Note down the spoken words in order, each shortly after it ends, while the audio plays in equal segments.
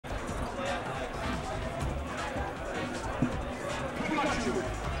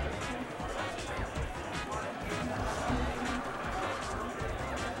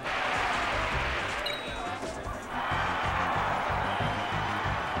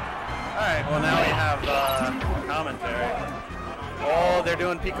right, well now we have commentary. Oh, they're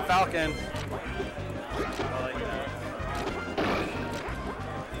doing Pika Falcon. I like that.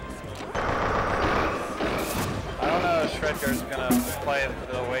 I don't know if Shredgar's gonna play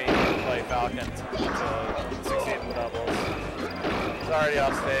the way he can play Falcon to succeed in doubles. He's already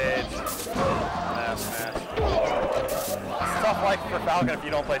off stage. Smash. It's tough life for Falcon if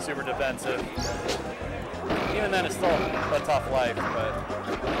you don't play super defensive. Even then, it's still a tough life, but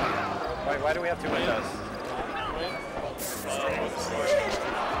why do we have two windows?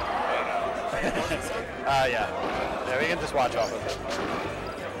 Yeah, we can just watch off of it.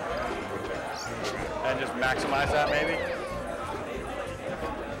 And just maximize that, maybe?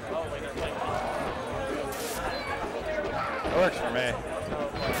 It works for me.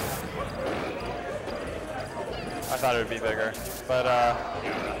 I thought it would be bigger, but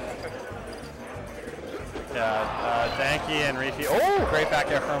yeah, Dankey and Reefy. Oh, great back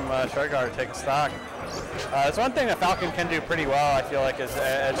air from Shredgar to take a stock. It's one thing that Falcon can do pretty well, I feel like, is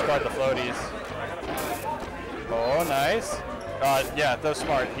edge guard the floaties. Oh, nice. Yeah, that was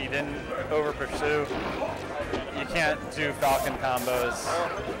smart. He didn't over pursue. You can't do Falcon combos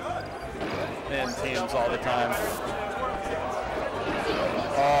in teams all the time.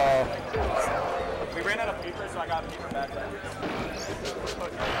 Oh. We ran out of paper, so I got paper back there.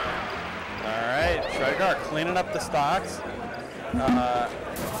 All right, Shredgar cleaning up the stocks. A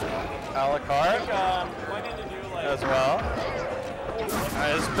la carte as well. All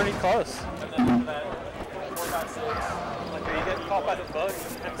right, this is pretty close. And then that 4, 5, 6. Like, are you getting caught by the bug?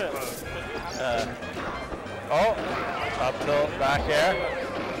 Oh, up tilt, back air.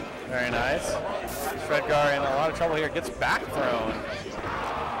 Very nice. Shredgar in a lot of trouble here. Gets back thrown.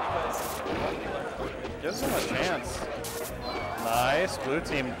 Gives him a chance. Nice. Blue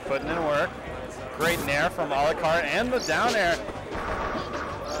team putting in work. Great nair from a la carte and the down air.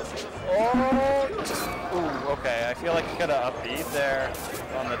 Oh, just, ooh, okay. I feel like he could have up beat there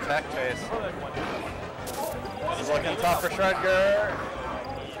on the tech chase. This is looking tough for Shredgar.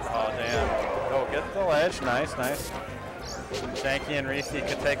 Oh, damn. Oh, get the ledge. Nice, nice. Dankey and Reefy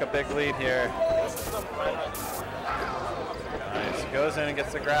could take a big lead here. Nice. Goes in and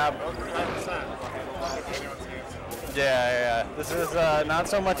gets the grab. Yeah. This is not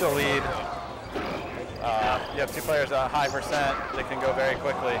so much a lead. You have two players at a high percent that can go very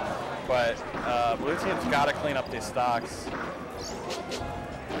quickly, but blue team's got to clean up these stocks.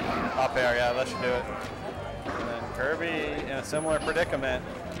 Up air, yeah, that should do it. And then Kirby in a similar predicament.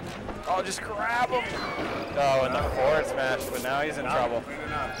 Oh, just grab him. Oh, and the forward smash, but now he's in trouble.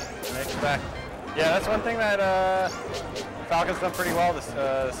 Makes it back. Yeah, that's one thing that Falcon's done pretty well this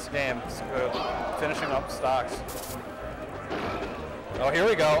game, finishing up stocks. Oh, here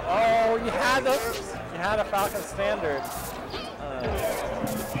we go. Oh, you had a Falcon standard.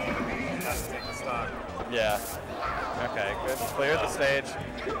 Yeah. Okay, good. Cleared the stage.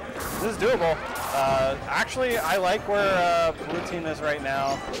 This is doable. Actually, I like where blue team is right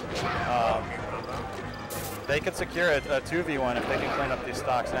now. They could secure a 2v1 if they can clean up these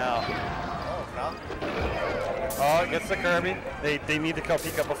stocks now. Oh, gets the Kirby. They need to kill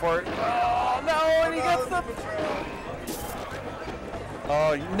Pika before. Oh no, and he gets the.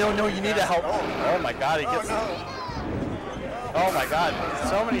 Oh no, you need to help. Oh my God, he gets. Oh my God,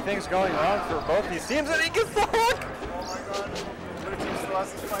 so many things going wrong for both these teams, and he gets the hook. Oh my God, blue team still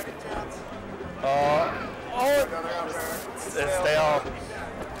has a fighting chance. It's stale.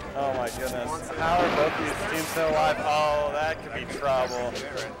 Oh my goodness. How are both these teams still alive? Oh, that could be trouble.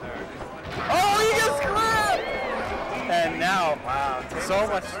 Oh, he gets grabbed! And now, wow, so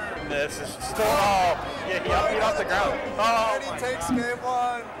much. This is still. Oh, yeah, he up off the ground. Oh, and he takes game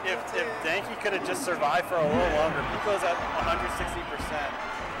one. If Dankey could have just survived for a little longer, he goes at 160%.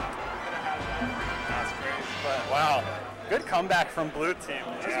 That's crazy. But wow, good comeback from blue team.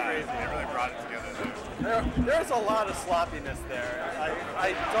 Which is crazy. They really brought it together. There's a lot of sloppiness there.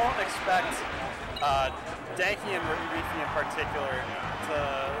 I don't expect Dankey and Reefy in particular to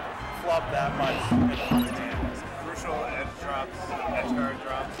flub that much. Crucial edge drops, edge guard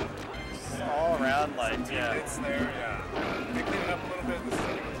drops. Just all around, like, yeah. It's there, yeah. They cleaned it up a little bit in the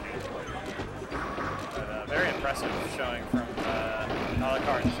second game. But very impressive showing from a la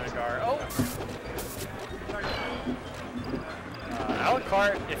carte and Shredgar. Oh! A la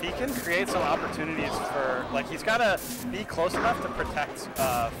carte, if he can create some opportunities for, like, he's got to be close enough to protect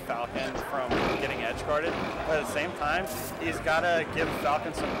Falcon from getting edge guarded, but at the same time, he's got to give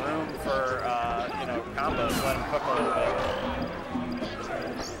Falcon some room for, you know, combos, let him cook a little bit.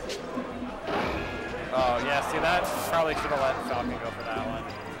 Oh, yeah, see that? Probably should have let Falcon go for that one.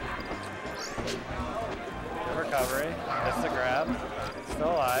 Good recovery, gets the grab,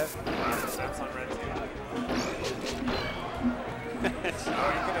 still alive. Steps on red team. Oh, you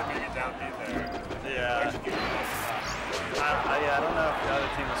could have maybe down beat there. Yeah. Yeah, I don't know if the other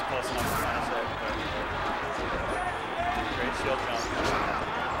team was close enough to finish it, but great shield jump.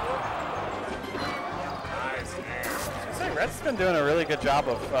 Nice air. I was gonna say, Red's been doing a really good job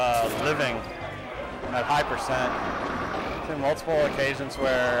of living at high percent. There's been multiple occasions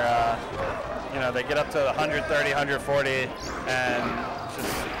where you know, they get up to 130, 140, and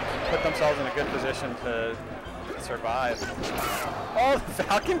just put themselves in a good position to survive. Oh, the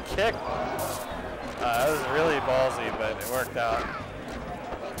Falcon kick! That was really ballsy, but it worked out.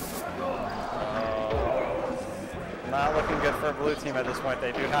 Not looking good for a blue team at this point.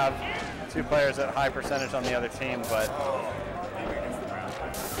 They do have 2 players at high percentage on the other team, but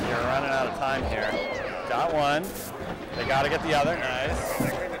you're running out of time here. Got one. They got to get the other. Nice.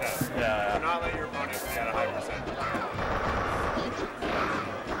 Yeah. Do not let your opponent be at a high percent.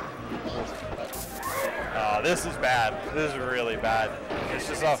 Oh, this is bad. This is really bad. It's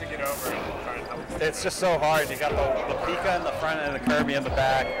just so, it's just so hard. You got the Pika in the front and the Kirby in the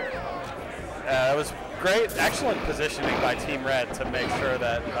back. It was great, excellent positioning by Team Red to make sure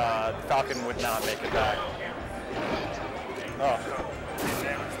that Falcon would not make it back. Oh.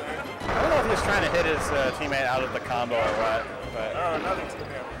 I don't know if he was trying to hit his teammate out of the combo or what. But,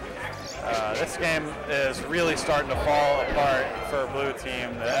 this game is really starting to fall apart for blue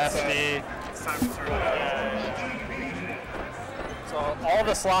team. The SD. It's time to turn it out. So all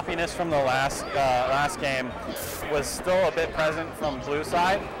the sloppiness from the last game was still a bit present from blue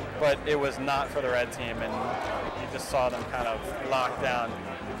side, but it was not for the red team, and you just saw them kind of locked down.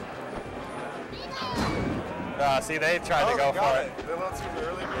 See, they tried to go for it. They're a little too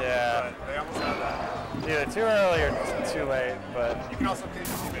early, yeah. But they almost had that. Either too early or too late, but... You can also pinch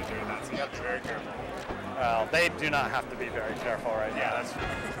your teammate during that, so you have to be very careful. Well, they do not have to be very careful right now. Yeah, that's true.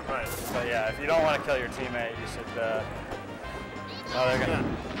 But yeah, if you don't want to kill your teammate, you should... oh, they're gonna...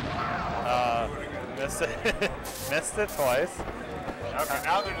 missed it. Missed it twice. Okay,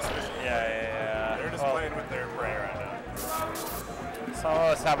 now they're just fishing. Yeah. They're just playing with their prey right now. Some of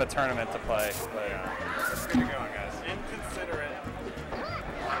us have a tournament to play. But yeah. Let's get it going, guys. Inconsiderate.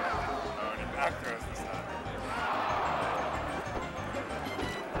 Oh, and it back throws this time.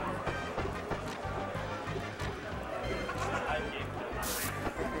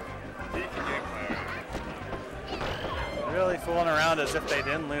 Really fooling around as if they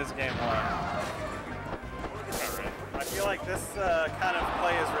didn't lose game 1. I feel like this kind of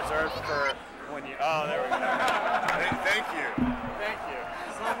play is reserved for when you... Oh, there we go. Thank you. Thank you.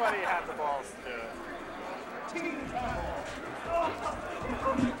 Somebody had the balls to do it.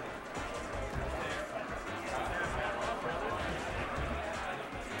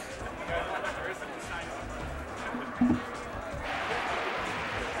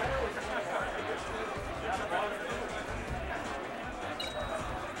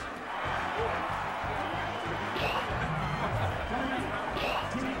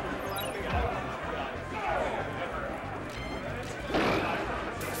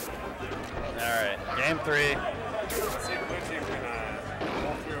 Game 3. Let's see if blue team can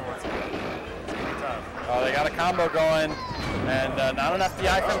pull through once again. It's going to be tough. Oh, they got a combo going, and not enough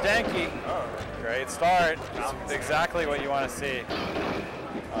DI from Dankey. Oh. Great start. It's exactly what you want to see.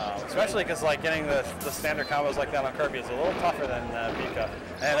 Especially because like getting the standard combos like that on Kirby is a little tougher than Pika.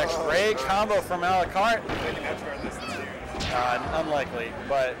 And a great combo from Carte. They can edge guard this, it's huge. Unlikely,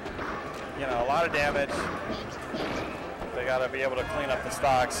 but you know, a lot of damage. They got to be able to clean up the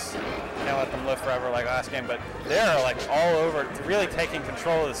stocks. Can't let them live forever like last game, but they're like all over, really taking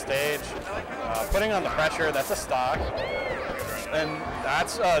control of the stage, putting on the pressure. That's a stock, and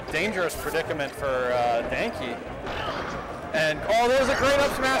that's a dangerous predicament for Dankey. And oh, there's a great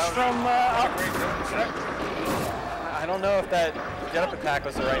up smash from I don't know if that get up attack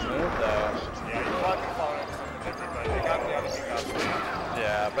was the right move though. Yeah, you probably could follow it with something different, but they got the other thing off stage.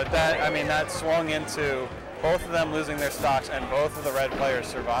 Yeah, but that, I mean, that swung into both of them losing their stocks and both of the red players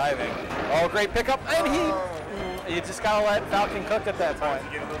surviving. Oh, great pickup, and you just gotta let Falcon cook at that point.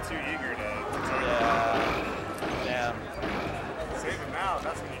 You get a little too eager to Yeah. Save him now,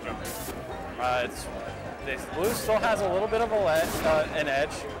 that's when you jump in. Blue still has a little bit of an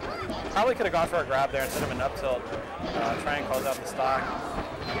edge. Probably could have gone for a grab there instead of an up tilt. Try and close out the stock.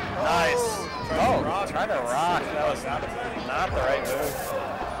 Nice. Trying to rock. That was not the right move.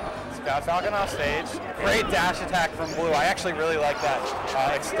 Got Falcon off stage. Great dash attack from Blue. I actually really like that.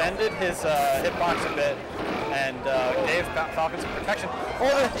 Extended his hitbox a bit and gave Falcon some protection.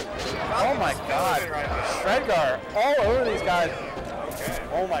 Oh my God. Shredgar all over these guys.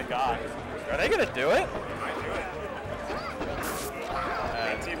 Oh my God. Are they going to do it?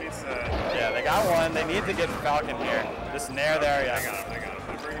 got one. They need to get Falcon here. This Nair there, yeah. I got him.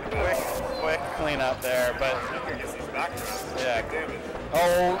 I'm bringing him back. Quick cleanup there, but Shredgar gets these back throws. yeah. Damage.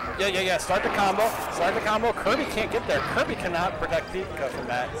 Oh, yeah. Start the combo. Kirby can't get there. Kirby cannot protect Pika from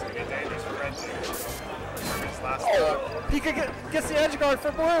that. It's going to be dangerous for red team. Kirby's last Oh, Pika gets the edge guard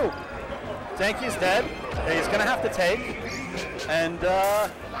for blue. Dankey's dead. He's going to have to take. And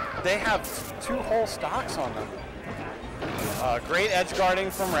they have 2 whole stocks on them. Great edge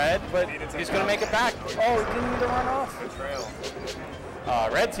guarding from red, but he's going to make it back. Oh, he didn't need to run off. Good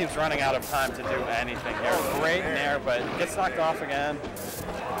trail. Red team's running out of time to do anything here. Great Nair, but gets knocked off again.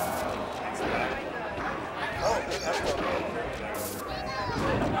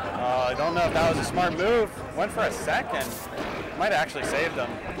 I don't know if that was a smart move. Went for a second. Might have actually saved him.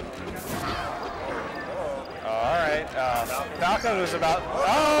 All right. Falcon was about.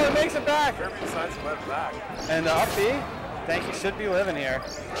 Oh, it makes it back. Kirby decides to let it back. And the up B. Dankey should be living here.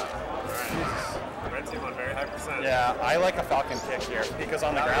 Red team on very high percent. Yeah, I like a Falcon kick here. Pika's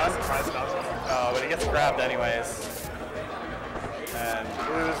on the ground. But he gets grabbed anyways. And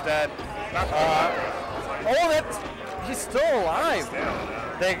Blue's dead. He's still alive.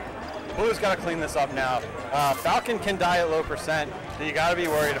 Blue's got to clean this up now. Falcon can die at low percent. So you got to be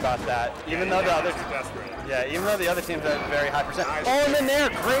worried about that. Even though the other team's at very high percent. Oh, and then there,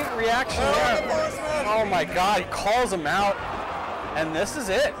 great reaction there. Oh my God, he calls him out, and this is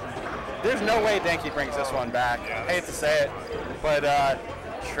it. There's no way Dankey brings this one back. Hate to say it, but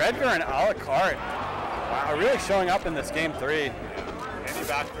Shredgar and a la carte are really showing up in this game 3. Any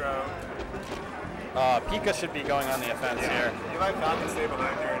back throw. Pika should be going on the offense here. You might Falcon stay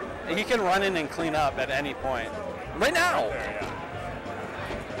behind here. He can run in and clean up at any point. Right now! There, yeah.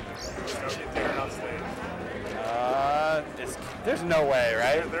 Let's go get Darren off stage. There's no way,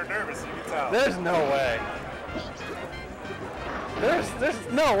 right? They're nervous, you can tell. There's no way. There's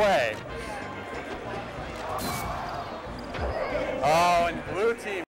no way. Oh, and blue team.